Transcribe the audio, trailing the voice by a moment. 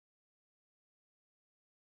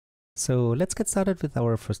So let's get started with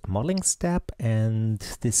our first modeling step, and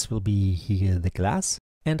this will be here the glass.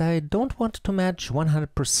 And I don't want to match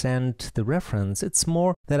 100% the reference. It's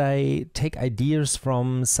more that I take ideas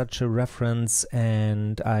from such a reference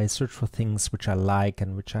and I search for things which I like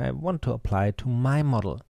and which I want to apply to my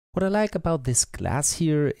model. What I like about this glass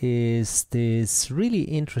here is this really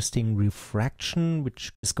interesting refraction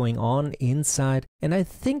which is going on inside, and I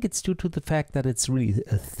think it's due to the fact that it's really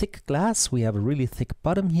a thick glass. We have a really thick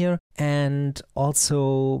bottom here, and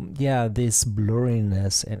also, yeah, this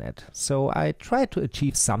blurriness in it. So I try to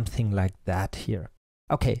achieve something like that here.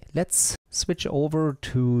 Okay, let's switch over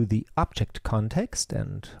to the object context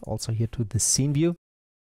and also here to the scene view.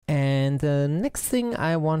 And the next thing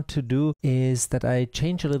I want to do is that I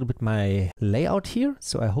change a little bit my layout here.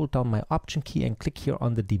 So I hold down my Option key and click here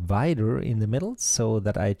on the divider in the middle so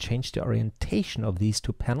that I change the orientation of these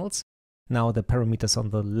two panels. Now the parameters on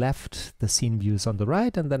the left, the scene view is on the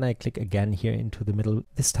right, and then I click again here into the middle,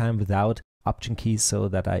 this time without Option key, so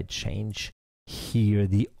that I change here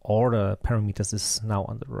the order parameters is now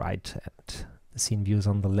on the right and the scene view is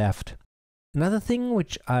on the left. Another thing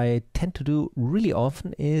which I tend to do really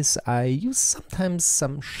often is I use sometimes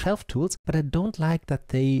some shelf tools, but I don't like that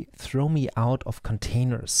they throw me out of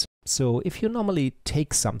containers. So if you normally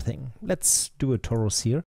take something, let's do a torus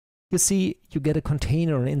here, you see you get a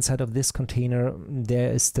container, and inside of this container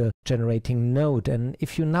there is the generating node. And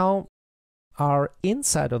if you now are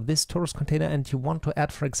inside of this torus container and you want to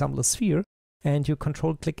add, for example, a sphere, and you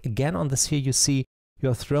control click again on the sphere, you see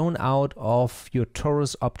you're thrown out of your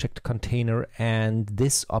torus object container, and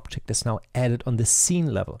this object is now added on the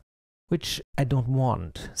scene level, which I don't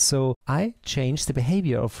want. So I change the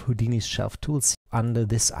behavior of Houdini's shelf tools under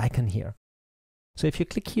this icon here. So if you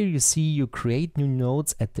click here, you see you create new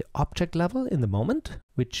nodes at the object level in the moment,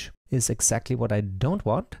 which is exactly what I don't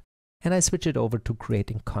want. And I switch it over to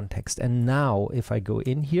creating context. And now if I go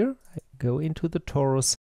in here, I go into the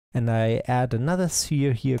torus and I add another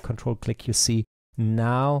sphere here, control click, you see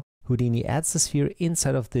now Houdini adds the sphere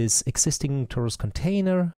inside of this existing torus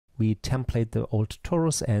container. We template the old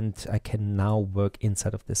torus and I can now work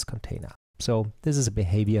inside of this container. So this is a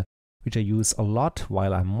behavior which I use a lot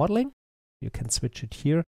while I'm modeling. You can switch it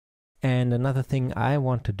here. And another thing I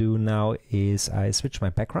want to do now is I switch my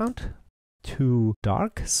background to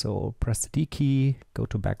dark. So press the D key, go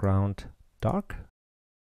to background, dark.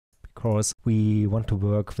 Because we want to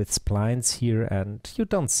work with splines here and you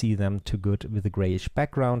don't see them too good with a grayish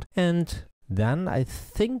background. And then I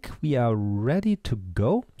think we are ready to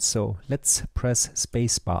go. So let's press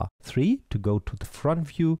spacebar 3 to go to the front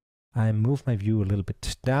view. I move my view a little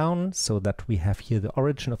bit down so that we have here the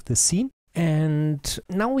origin of the scene. And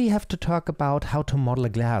now we have to talk about how to model a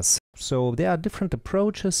glass. So there are different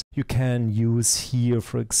approaches. You can use here,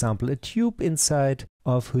 for example, a tube inside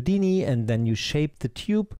of Houdini, and then you shape the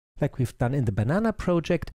tube like we've done in the banana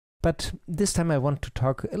project. But this time I want to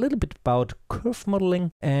talk a little bit about curve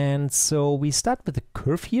modeling. And so we start with a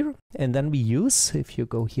curve here, and then we use, if you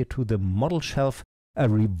go here to the model shelf, a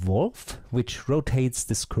revolve, which rotates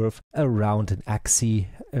this curve around an axis.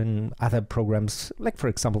 In other programs, like for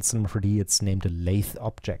example Cinema 4D, it's named a lathe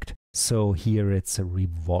object. So here it's a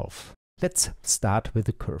revolve. Let's start with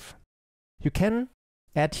the curve. You can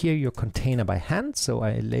add here your container by hand. So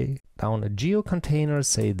I lay down a geo container,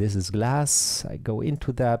 say this is glass. I go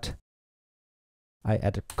into that. I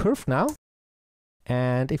add a curve now.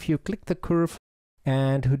 And if you click the curve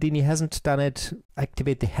and Houdini hasn't done it,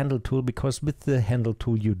 activate the handle tool, because with the handle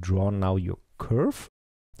tool you draw now your curve.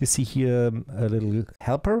 You see here a little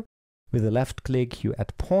helper. With a left click you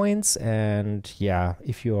add points, and yeah,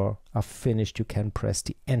 if you are finished you can press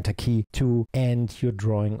the enter key to end your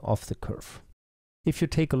drawing of the curve. If you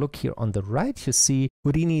take a look here on the right, you see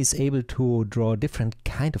Houdini is able to draw different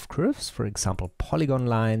kind of curves, for example, polygon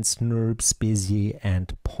lines, NURBS, Bezier,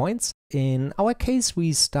 and points. In our case,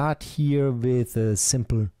 we start here with a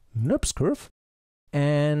simple NURBS curve.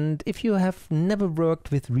 And if you have never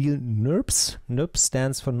worked with real NURBS, NURBS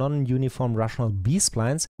stands for non-uniform rational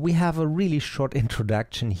B-splines, we have a really short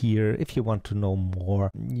introduction here. If you want to know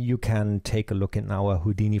more, you can take a look in our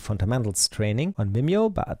Houdini fundamentals training on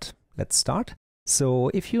Vimeo, but let's start. So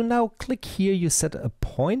if you now click here, you set a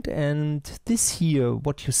point, and this here,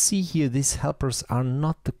 what you see here, these helpers are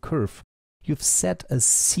not the curve. You've set a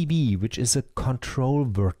CV, which is a control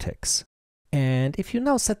vertex. And if you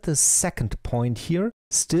now set the second point here,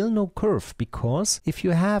 still no curve, because if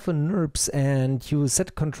you have a NURBS and you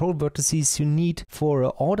set control vertices, you need for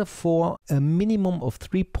order 4 a minimum of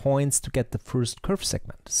 3 points to get the first curve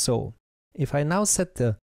segment. So if I now set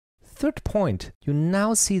the third point, you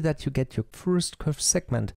now see that you get your first curved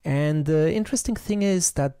segment. And the interesting thing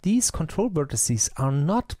is that these control vertices are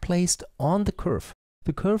not placed on the curve.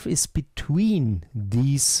 The curve is between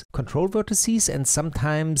these control vertices, and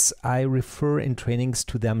sometimes I refer in trainings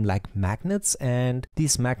to them like magnets, and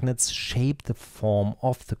these magnets shape the form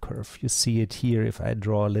of the curve. You see it here. If I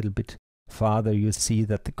draw a little bit farther, you see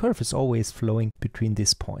that the curve is always flowing between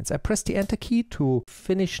these points. I press the Enter key to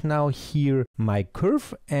finish now here my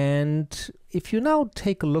curve, and if you now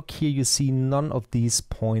take a look here, you see none of these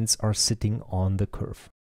points are sitting on the curve.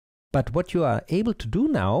 But what you are able to do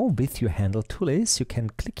now with your handle tool is you can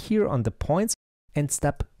click here on the points and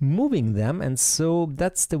start moving them, and so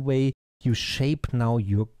that's the way you shape now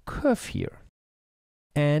your curve here.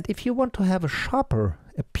 And if you want to have a sharper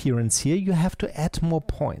appearance here, you have to add more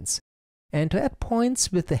points. And to add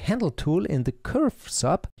points with the handle tool in the curve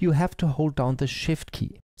sub, you have to hold down the Shift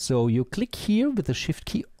key. So you click here with the Shift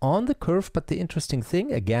key on the curve, but the interesting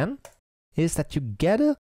thing again is that you get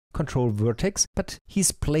a control vertex, but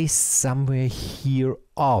he's placed somewhere here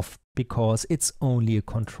off because it's only a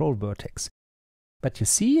control vertex. But you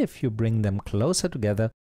see, if you bring them closer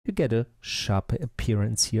together, you get a sharper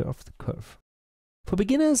appearance here of the curve. For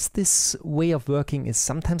beginners, this way of working is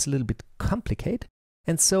sometimes a little bit complicated,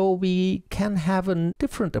 and so we can have a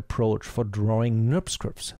different approach for drawing NURBS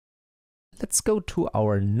curves. Let's go to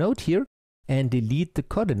our node here and delete the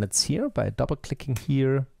coordinates here by double-clicking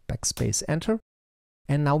here, backspace, enter.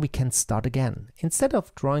 And now we can start again. Instead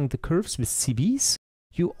of drawing the curves with CVs,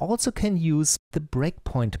 you also can use the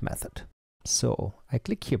breakpoint method. So I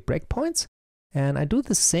click here breakpoints, and I do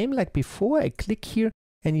the same like before. I click here,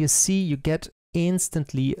 and you see you get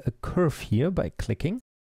instantly a curve here by clicking.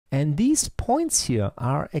 And these points here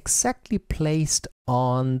are exactly placed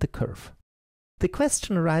on the curve. The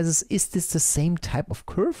question arises, is this the same type of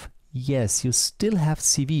curve? Yes, you still have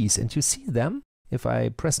CVs, and you see them. If I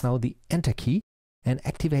press now the Enter key and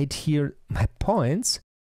activate here my points,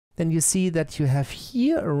 then you see that you have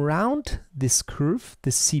here around this curve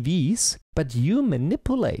the CVs, but you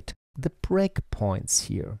manipulate the breakpoints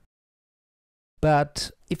here.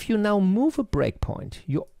 But if you now move a breakpoint,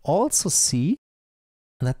 you also see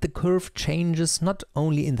that the curve changes not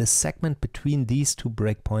only in the segment between these two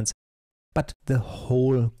breakpoints, but the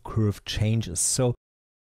whole curve changes. So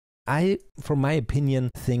I, for my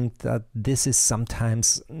opinion, think that this is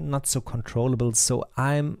sometimes not so controllable, so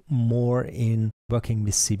I'm more in working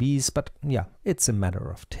with CVs, but yeah, it's a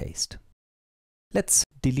matter of taste. Let's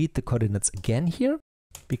delete the coordinates again here,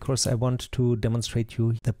 because I want to demonstrate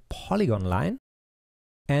you the polygon line.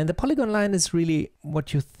 And the polygon line is really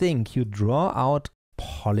what you think. You draw out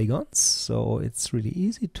polygons, so it's really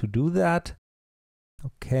easy to do that.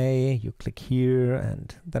 Okay, you click here,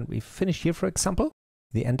 and then we finish here, for example,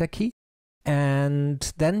 the Enter key,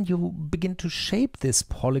 and then you begin to shape this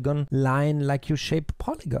polygon line like you shape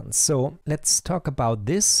polygons. So let's talk about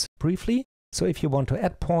this briefly. So if you want to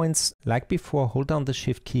add points, like before, hold down the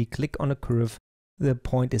Shift key, click on a curve. The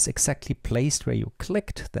point is exactly placed where you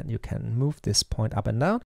clicked. Then you can move this point up and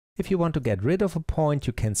down. If you want to get rid of a point,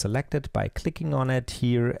 you can select it by clicking on it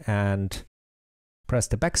here and press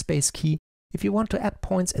the backspace key. If you want to add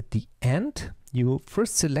points at the end, you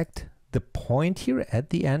first select the point here at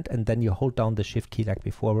the end, and then you hold down the Shift key like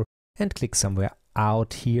before and click somewhere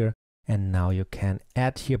out here, and now you can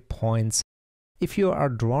add here points. If you are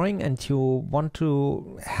drawing and you want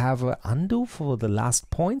to have an undo for the last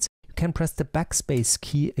points, you can press the backspace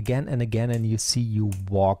key again and again, and you see you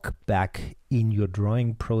walk back in your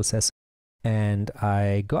drawing process. And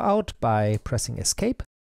I go out by pressing escape.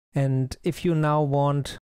 And if you now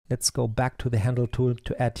want, let's go back to the handle tool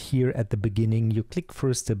to add here at the beginning. You click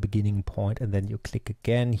first the beginning point, and then you click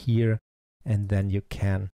again here, and then you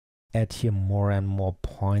can add here more and more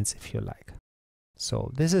points if you like.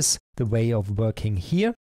 So this is the way of working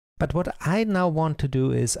here. But what I now want to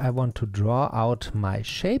do is I want to draw out my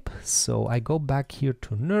shape. So I go back here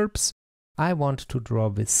to NURBS. I want to draw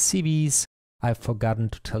with CVs. I've forgotten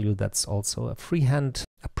to tell you that's also a freehand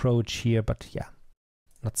approach here, but yeah,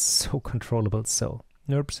 not so controllable. So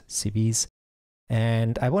NURBS, CVs.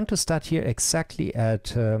 And I want to start here exactly at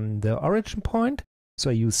the origin point.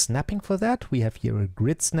 So I use snapping for that. We have here a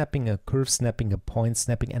grid snapping, a curve snapping, a point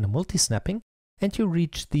snapping, and a multi-snapping. And you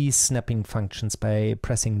reach these snapping functions by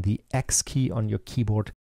pressing the X key on your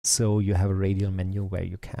keyboard. So you have a radial menu where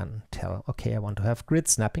you can tell, okay, I want to have grid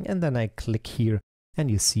snapping. And then I click here, and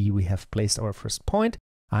you see we have placed our first point.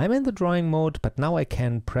 I'm in the drawing mode, but now I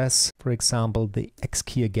can press, for example, the X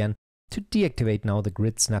key again to deactivate now the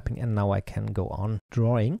grid snapping, and now I can go on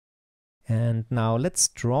drawing. And now let's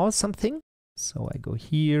draw something. So I go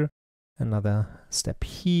here, another step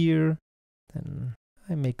here, then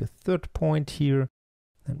I make a third point here,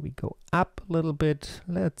 then we go up a little bit.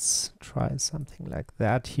 Let's try something like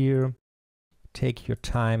that here. Take your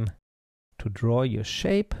time to draw your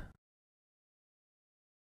shape.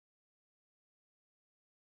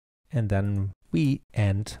 And then we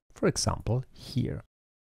end, for example, here.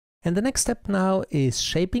 And the next step now is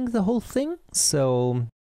shaping the whole thing. So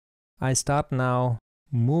I start now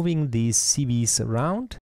moving these CVs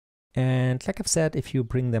around. And like I've said, if you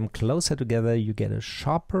bring them closer together, you get a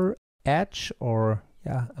sharper edge, or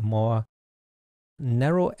a more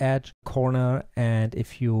narrow edge corner. And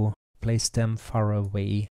if you place them far away,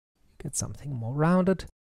 you get something more rounded.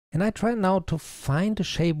 And I try now to find a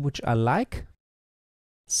shape which I like.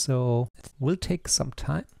 So it will take some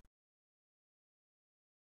time.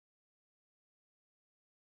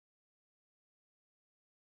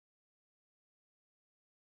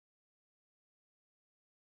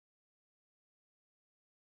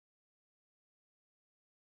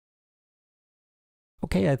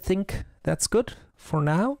 Okay, I think that's good for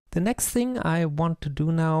now. The next thing I want to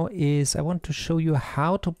do now is I want to show you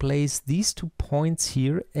how to place these 2 points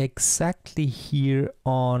here exactly here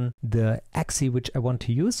on the axis which I want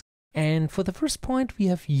to use. And for the first point, we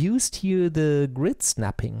have used here the grid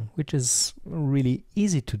snapping, which is really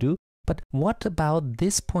easy to do. But what about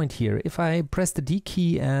this point here? If I press the D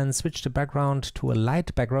key and switch the background to a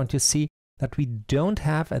light background, you see that we don't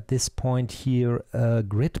have at this point here a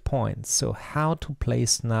grid point. So how to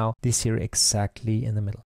place now this here exactly in the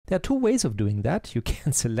middle? There are 2 ways of doing that. You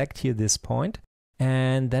can select here this point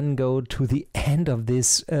and then go to the end of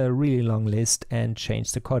this really long list and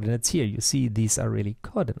change the coordinates here. You see these are really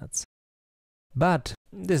coordinates. But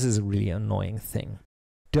this is a really annoying thing.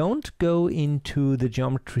 Don't go into the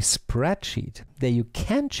geometry spreadsheet. There you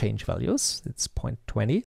can change values. It's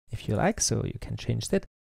 0.20 if you like, so you can change that.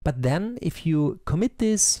 But then if you commit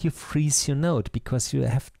this, you freeze your node because you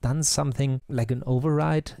have done something like an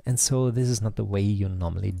override, and so this is not the way you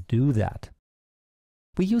normally do that.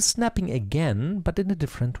 We use snapping again, but in a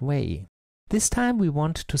different way. This time we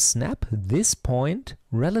want to snap this point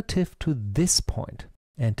relative to this point.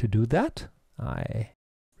 And to do that, I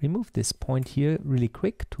remove this point here really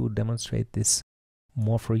quick to demonstrate this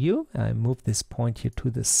more for you. I move this point here to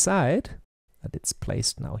the side, that it's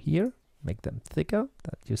placed now here. Make them thicker,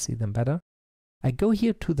 that you see them better. I go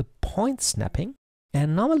here to the point snapping,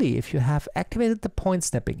 and normally if you have activated the point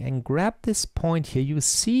snapping and grab this point here, you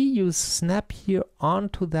see you snap here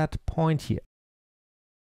onto that point here.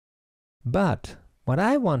 But what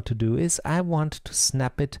I want to do is I want to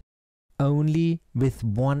snap it only with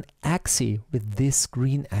one axis, with this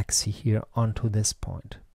green axis here onto this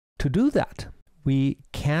point. To do that, we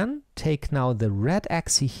can take now the red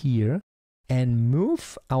axis here and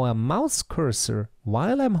move our mouse cursor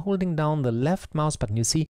while I'm holding down the left mouse button. You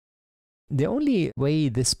see, the only way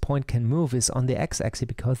this point can move is on the x-axis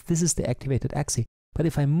because this is the activated axis. But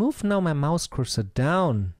if I move now my mouse cursor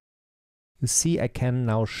down, you see I can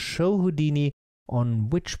now show Houdini on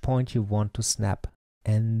which point you want to snap,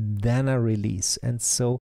 and then I release. And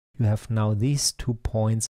so you have now these 2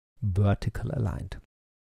 points vertical aligned.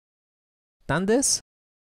 Done this.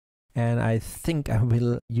 And I think I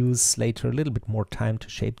will use later a little bit more time to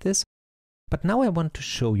shape this. But now I want to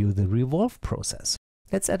show you the Revolve process.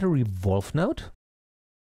 Let's add a Revolve node.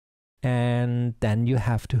 And then you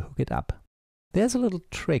have to hook it up. There's a little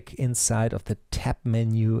trick inside of the tab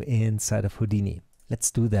menu inside of Houdini. Let's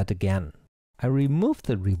do that again. I remove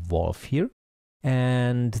the Revolve here.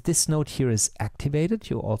 And this node here is activated.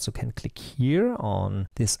 You also can click here on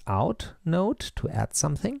this out node to add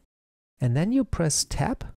something. And then you press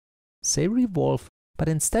tab. Say Revolve, but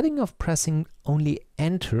instead of pressing only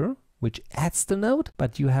enter, which adds the node,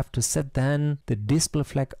 but you have to set then the display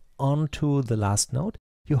flag onto the last node,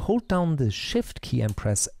 you hold down the shift key and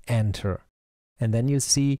press enter. And then you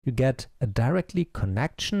see you get a directly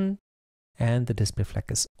connection, and the display flag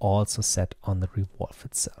is also set on the Revolve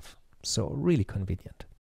itself. So really convenient.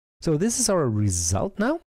 So this is our result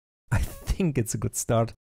now. I think it's a good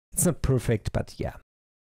start. It's not perfect, but yeah.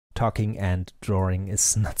 Talking and drawing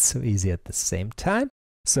is not so easy at the same time.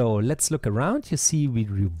 So let's look around. You see we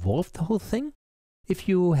revolve the whole thing. If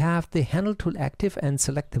you have the handle tool active and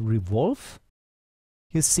select the revolve,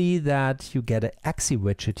 you see that you get an axis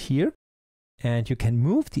widget here, and you can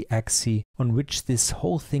move the axis on which this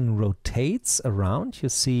whole thing rotates around. You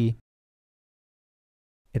see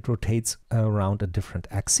it rotates around a different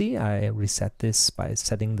axis. I reset this by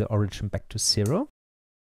setting the origin back to 0.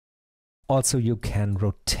 Also, you can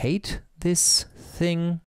rotate this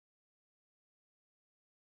thing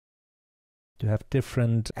You have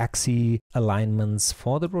different axis alignments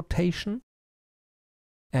for the rotation.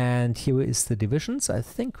 And here is the divisions. I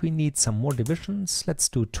think we need some more divisions. Let's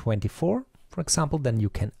do 24, for example. Then you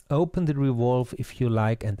can open the revolve if you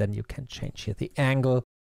like, and then you can change here the angle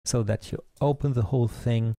so that you open the whole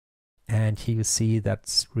thing. And here you see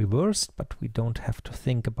that's reversed, but we don't have to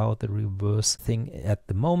think about the reverse thing at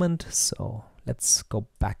the moment. So let's go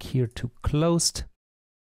back here to closed.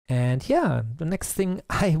 And yeah, the next thing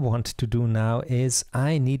I want to do now is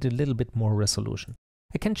I need a little bit more resolution.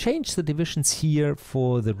 I can change the divisions here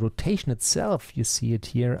for the rotation itself. You see it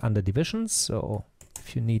here under divisions. So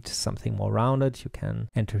if you need something more rounded, you can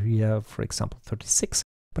enter here, for example, 36.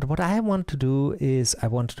 But what I want to do is I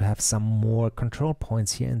want to have some more control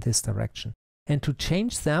points here in this direction. And to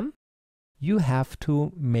change them, you have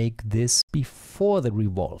to make this before the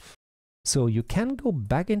revolve. So you can go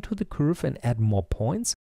back into the curve and add more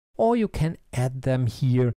points, or you can add them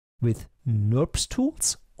here with NURBS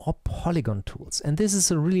tools or polygon tools. And this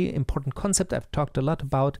is a really important concept. I've talked a lot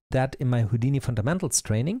about that in my Houdini fundamentals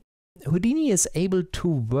training. Houdini is able to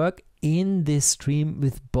work in this stream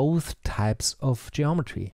with both types of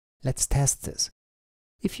geometry. Let's test this.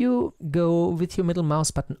 If you go with your middle mouse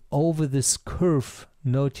button over this curve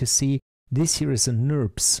node, you see this here is a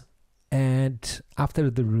NURBS. And after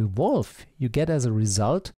the revolve, you get as a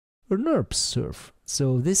result a NURBS surf.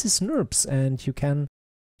 So this is NURBS, and you can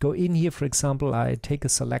go in here. For example, I take a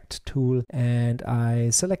select tool and I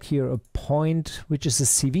select here a point, which is a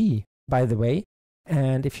CV, by the way.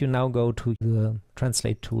 And if you now go to the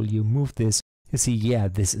translate tool, you move this, you see, yeah,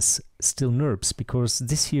 this is still NURBS because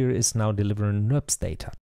this here is now delivering NURBS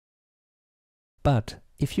data. But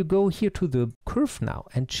if you go here to the curve now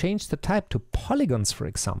and change the type to polygons, for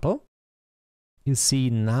example, you see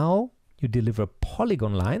now you deliver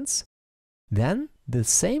polygon lines, then the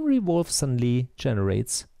same revolve suddenly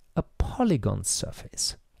generates a polygon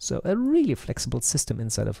surface. So a really flexible system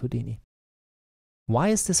inside of Houdini. Why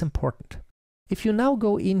is this important? If you now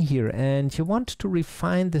go in here and you want to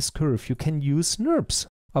refine this curve, you can use NURBS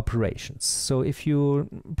operations. So if you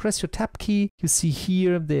press your tab key, you see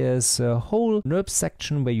here there's a whole NURBS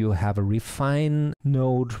section where you have a refine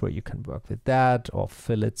node where you can work with that, or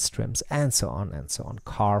fillet, trims, and so on,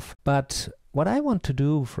 carve. But what I want to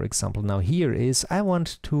do, for example, now here is I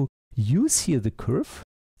want to use here the curve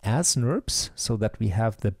as NURBS so that we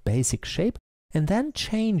have the basic shape, and then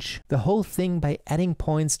change the whole thing by adding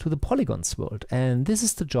points to the polygons world. And this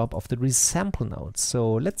is the job of the resample node.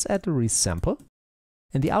 So let's add a resample.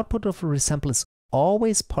 And the output of a resample is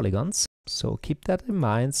always polygons. So keep that in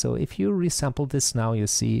mind. So if you resample this now, you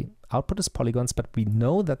see output is polygons, but we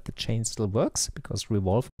know that the chain still works because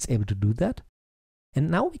Revolve is able to do that. And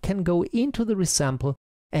now we can go into the resample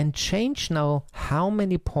and change now how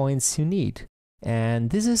many points you need. And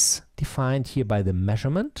this is defined here by the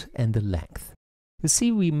measurement and the length. You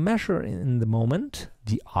see, we measure in the moment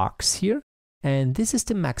the arcs here, and this is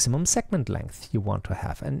the maximum segment length you want to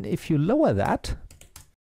have. And if you lower that,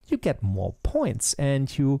 you get more points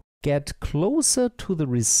and you get closer to the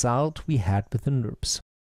result we had with the NURBS.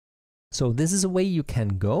 So this is a way you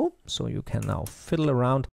can go. So you can now fiddle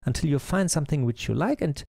around until you find something which you like.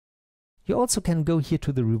 And you also can go here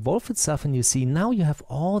to the revolve itself, and you see now you have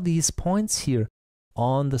all these points here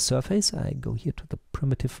on the surface. I go here to the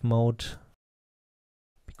primitive mode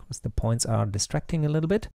because the points are distracting a little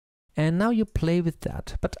bit. And now you play with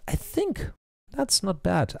that. But I think that's not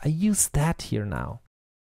bad. I use that here now.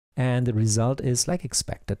 And the result is like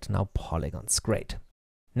expected, now polygons. Great.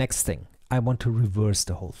 Next thing, I want to reverse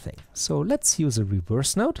the whole thing. So let's use a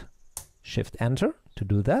reverse node, Shift Enter to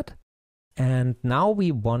do that. And now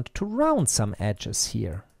we want to round some edges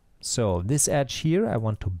here. So this edge here, I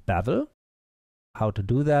want to bevel. How to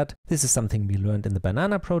do that? This is something we learned in the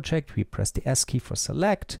banana project. We press the S key for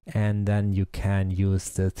select, and then you can use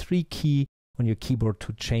the 3 key on your keyboard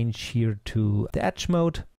to change here to the edge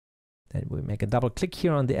mode. Then we make a double click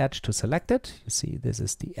here on the edge to select it. You see, this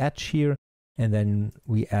is the edge here. And then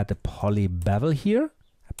we add a PolyBevel here.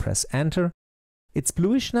 I press Enter. It's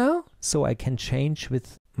bluish now, so I can change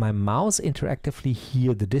with my mouse interactively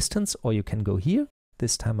here the distance, or you can go here.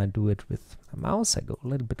 This time I do it with my mouse. I go a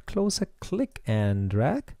little bit closer, click and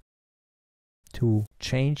drag to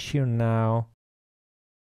change here now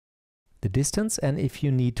the distance. And if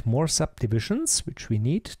you need more subdivisions, which we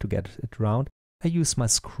need to get it round, I use my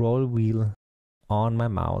scroll wheel on my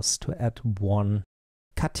mouse to add one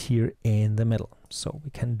cut here in the middle. So we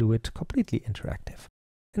can do it completely interactive.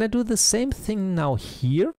 And I do the same thing now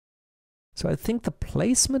here. So I think the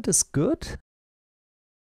placement is good,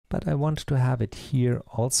 but I want to have it here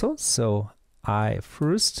also. So I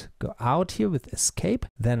first go out here with escape,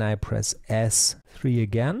 then I press S3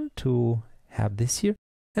 again to have this here.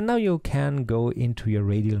 And now you can go into your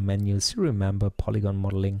radial menus. You remember polygon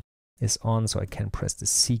modeling is on, so I can press the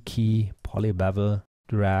C key, polybevel,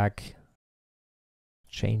 drag,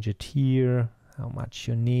 change it here, how much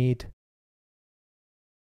you need.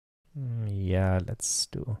 Yeah, let's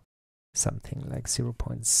do something like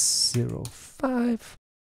 0.05.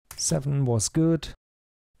 7 was good.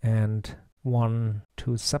 And 1,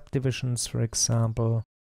 2 subdivisions, for example.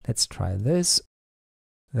 Let's try this.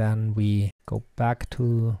 Then we go back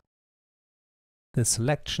to the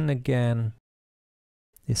selection again.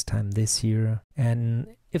 This time this here.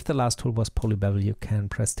 And if the last tool was polybevel, you can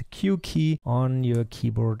press the Q key on your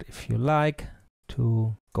keyboard if you like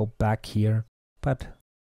to go back here. But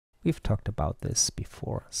we've talked about this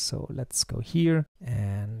before. So let's go here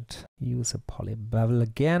and use a polybevel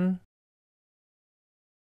again.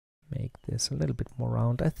 Make this a little bit more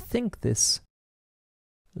round. I think this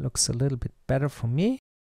looks a little bit better for me.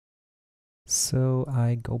 So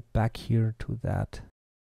I go back here to that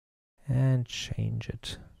and change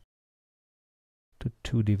it to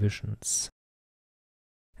 2 divisions.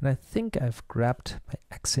 And I think I've grabbed by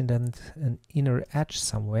accident an inner edge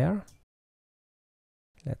somewhere.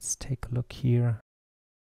 Let's take a look here.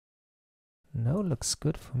 No, looks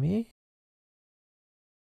good for me.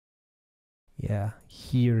 Yeah,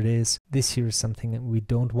 here it is. This here is something that we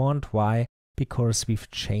don't want. Why? Because we've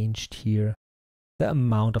changed here the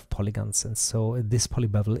amount of polygons, and so this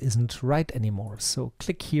polybevel isn't right anymore. So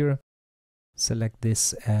click here, select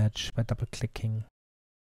this edge by double clicking,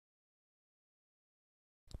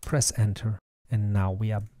 press enter, and now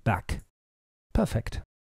we are back. Perfect.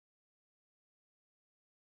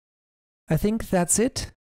 I think that's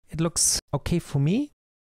it. It looks okay for me.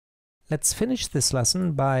 Let's finish this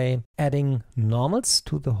lesson by adding normals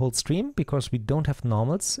to the whole stream, because we don't have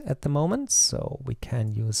normals at the moment, so we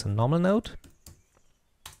can use a normal node.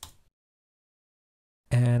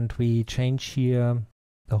 And we change here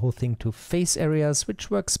the whole thing to face areas,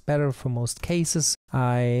 which works better for most cases.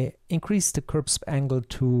 I increase the curve angle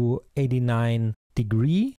to 89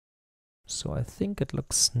 degrees, so I think it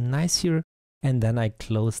looks nice here. And then I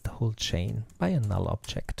close the whole chain by a null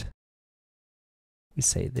object. We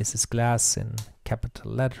say this is glass in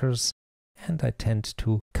capital letters, and I tend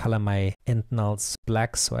to color my end nulls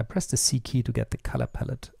black, so I press the C key to get the color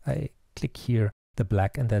palette. I click here, the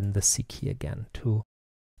black, and then the C key again to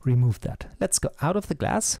remove that. Let's go out of the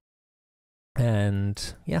glass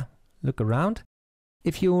and yeah, look around.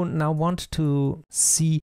 If you now want to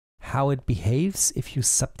see how it behaves if you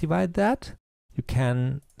subdivide that, you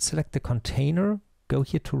can select the container, go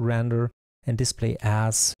here to render and display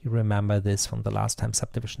as. You remember this from the last time,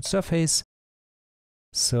 subdivision surface.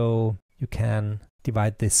 So you can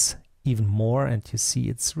divide this even more, and you see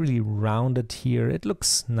it's really rounded here. It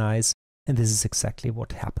looks nice. And this is exactly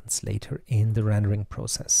what happens later in the rendering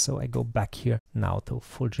process. So I go back here now to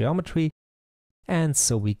full geometry. And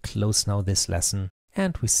so we close now this lesson,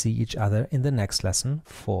 and we see each other in the next lesson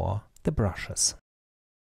for the brushes.